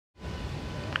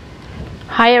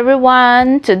Hi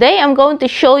everyone, today I'm going to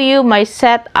show you my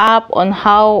setup on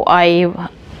how I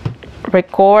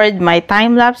record my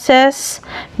time lapses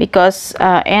because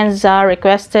Enza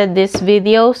requested this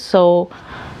video, so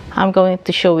I'm going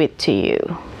to show it to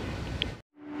you.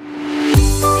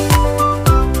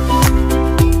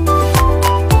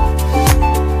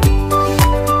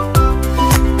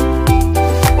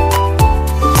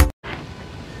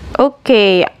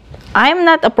 Okay, I'm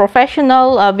not a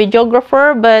professional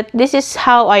videographer, but this is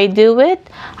how I do it.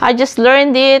 I just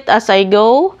learned it as I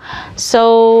go.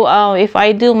 So if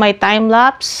I do my time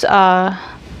lapse,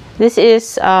 this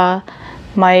is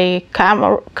my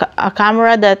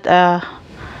camera that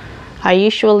I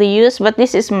usually use, but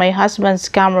this is my husband's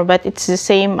camera, but it's the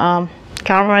same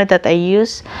camera that I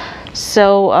use.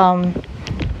 So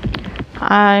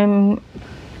I'm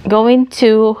going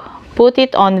to put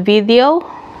it on video,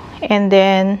 and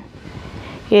then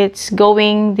it's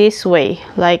going this way,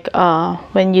 like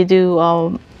when you do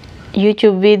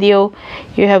YouTube video,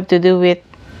 you have to do it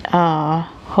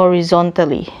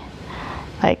horizontally,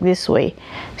 like this way.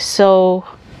 So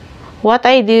what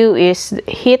I do is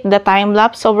hit the time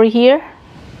lapse over here,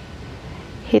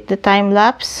 hit the time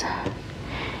lapse,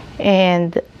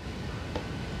 and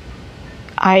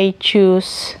I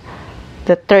choose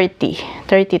the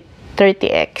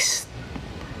 30x.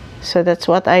 So that's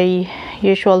what I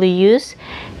usually use,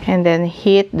 and then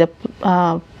hit the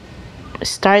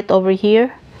start over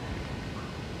here,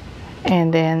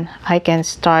 and then I can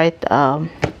start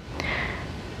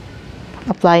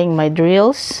applying my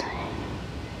drills.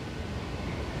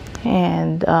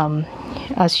 And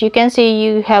as you can see,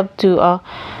 you have to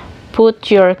put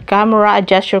your camera,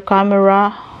 adjust your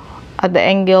camera at the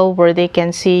angle where they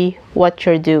can see what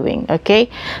you're doing. Okay,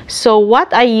 so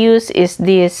what I use is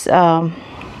this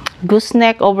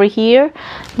gooseneck over here.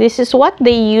 This is what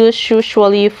they use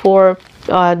usually for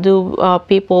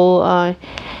people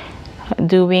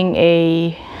doing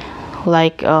a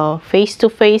like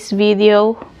face-to-face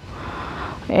video,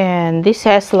 and this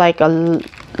has like a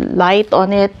light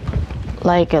on it,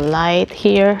 like a light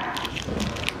here.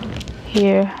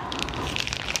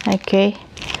 Okay,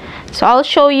 so I'll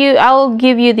show you, I'll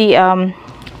give you the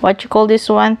what you call this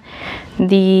one,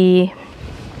 the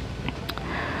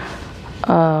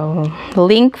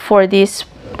link for this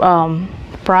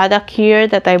product here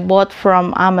that I bought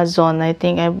from Amazon. I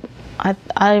think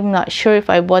I'm not sure if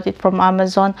I bought it from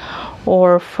Amazon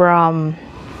or from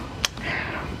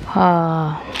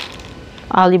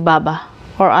Alibaba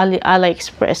or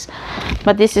AliExpress,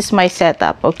 but this is my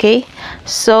setup. Okay,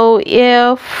 so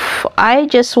if I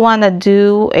just want to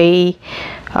do a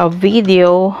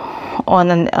video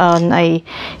on a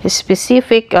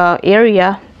specific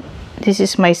area, this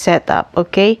is my setup.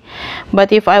 Okay,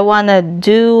 but if I want to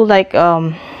do like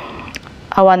I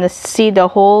want to see the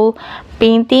whole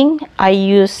painting, I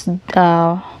use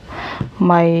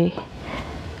my,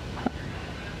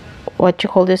 what you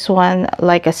call this one,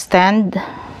 like a stand.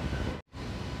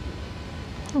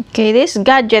 Okay, this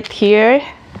gadget here,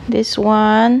 this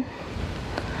one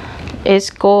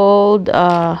is called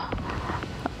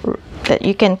that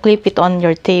you can clip it on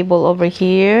your table over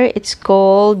here. It's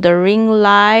called the ring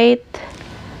light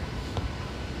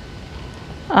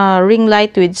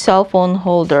with cell phone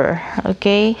holder.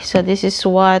 Okay, so this is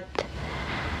what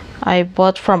I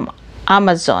bought from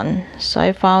Amazon. So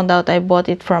I found out I bought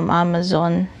it from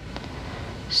Amazon.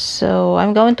 So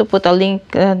I'm going to put a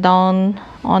link down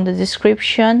on the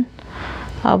description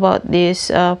about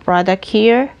this product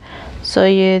here, so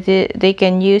they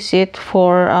can use it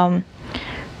for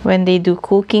when they do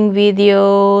cooking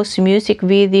videos, music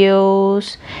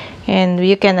videos, and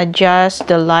you can adjust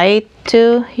the light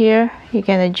too. Here you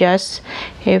can adjust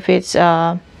if it's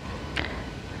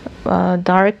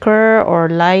darker or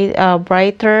light,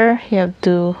 brighter. You have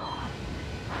to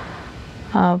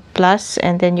plus,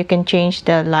 and then you can change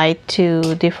the light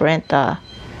to different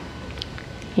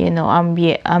you know,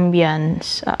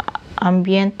 ambience.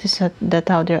 Ambient is that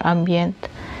how they're ambient,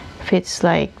 if it's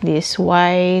like this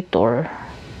white or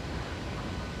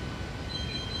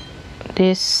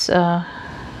this and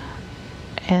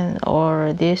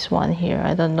or this one here,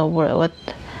 I don't know what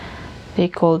they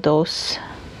call those.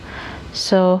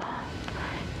 So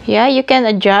yeah, you can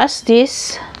adjust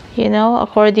this, you know,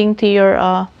 according to your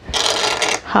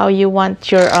how you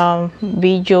want your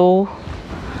video,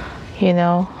 you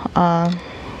know,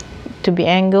 to be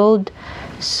angled.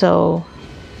 So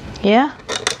yeah,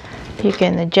 you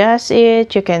can adjust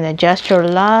it, you can adjust your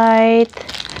light.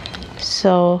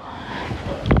 So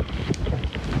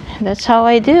that's how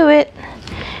I do it.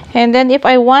 And then if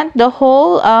I want the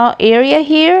whole area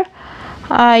here,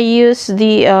 I use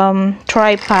the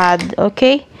tripod.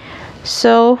 Okay,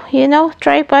 So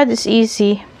tripod is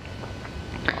easy.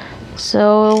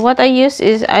 So what I use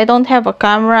is, I don't have a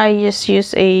camera, I just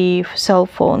use a cell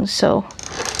phone. So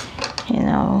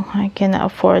I cannot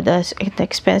afford an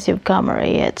expensive camera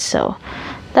yet. So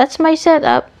that's my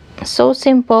setup. So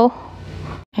simple.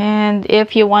 And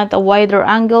if you want a wider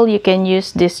angle, you can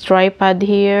use this tripod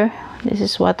here. This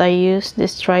is what I use,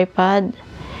 this tripod.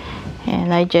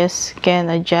 And I just can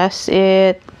adjust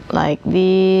it like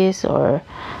this, or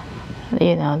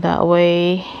that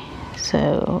way.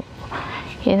 So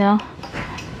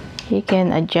you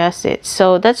can adjust it.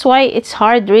 So that's why it's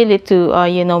hard really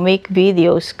to make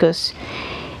videos, because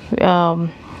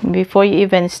before you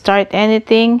even start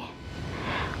anything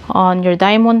on your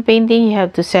diamond painting, you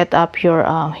have to set up your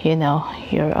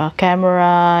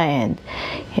camera, and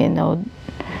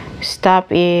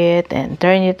stop it and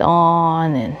turn it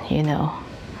on, and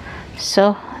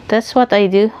so that's what I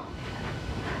do.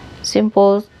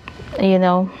 Simple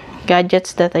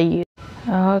gadgets that I use.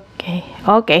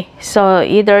 Okay, so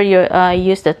either you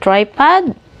use the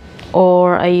tripod,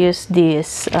 or I use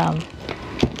this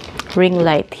ring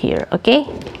light here, okay,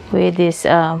 with this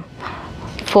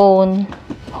phone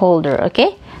holder.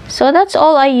 Okay, so that's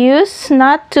all I use.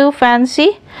 Not too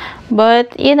fancy,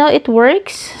 but it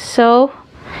works. So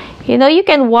you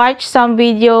can watch some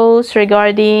videos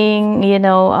regarding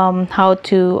how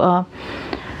to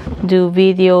do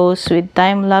videos with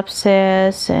time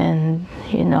lapses, and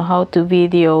how to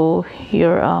video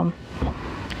your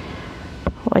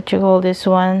what you call this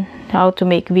one, how to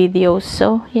make videos.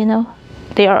 So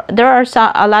there are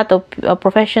a lot of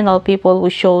professional people who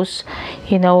shows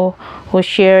who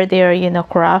share their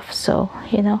craft. So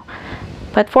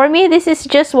but for me, this is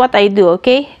just what I do.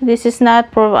 Okay, this is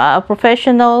not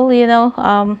professional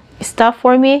stuff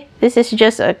for me. This is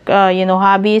just a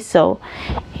hobby. So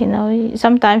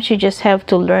sometimes you just have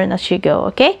to learn as you go.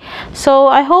 Okay, so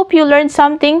I hope you learned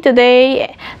something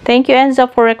today. Thank you,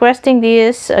 Enza, for requesting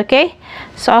this. Okay,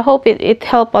 so I hope it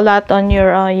helped a lot on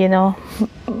your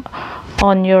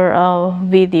on your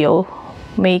video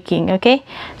making. Okay,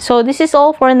 so this is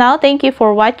all for now. Thank you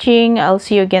for watching. I'll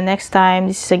see you again next time.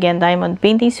 This is again Diamond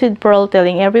Paintings with Pearl,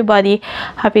 telling everybody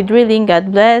happy drilling.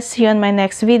 God bless. See you on my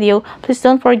next video. Please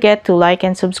don't forget to like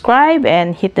and subscribe,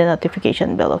 and hit the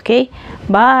notification bell. Okay,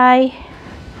 bye.